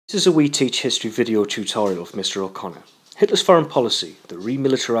This is a We Teach History video tutorial of Mr. O'Connor. Hitler's foreign policy, the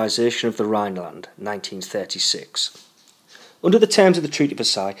remilitarisation of the Rhineland, 1936. Under the terms of the Treaty of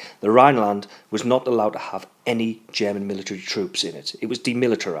Versailles, the Rhineland was not allowed to have any German military troops in it. It was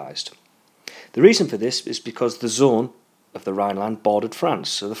demilitarised. The reason for this is because the zone of the Rhineland bordered France,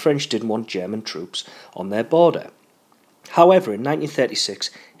 so the French didn't want German troops on their border. However, in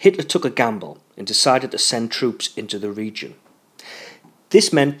 1936, Hitler took a gamble and decided to send troops into the region.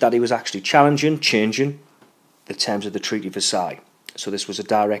 This meant that he was actually changing the terms of the Treaty of Versailles. So this was a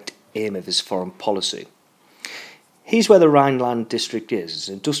direct aim of his foreign policy. Here's where the Rhineland district is. It's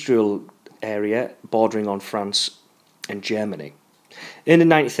an industrial area bordering on France and Germany. In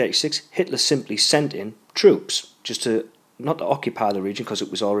 1936, Hitler simply sent in troops, not to occupy the region because it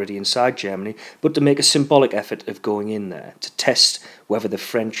was already inside Germany, but to make a symbolic effort of going in there, to test whether the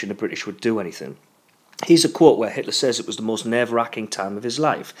French and the British would do anything. Here's a quote where Hitler says it was the most nerve-wracking time of his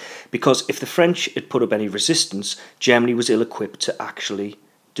life, because if the French had put up any resistance, Germany was ill-equipped to actually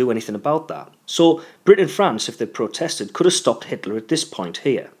do anything about that. So Britain and France, if they'd protested, could have stopped Hitler at this point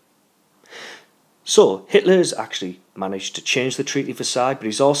here. So Hitler has actually managed to change the Treaty of Versailles, but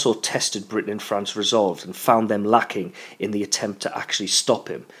he's also tested Britain and France's resolve and found them lacking in the attempt to actually stop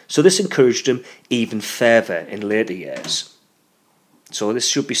him. So this encouraged him even further in later years. So this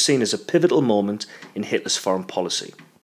should be seen as a pivotal moment in Hitler's foreign policy.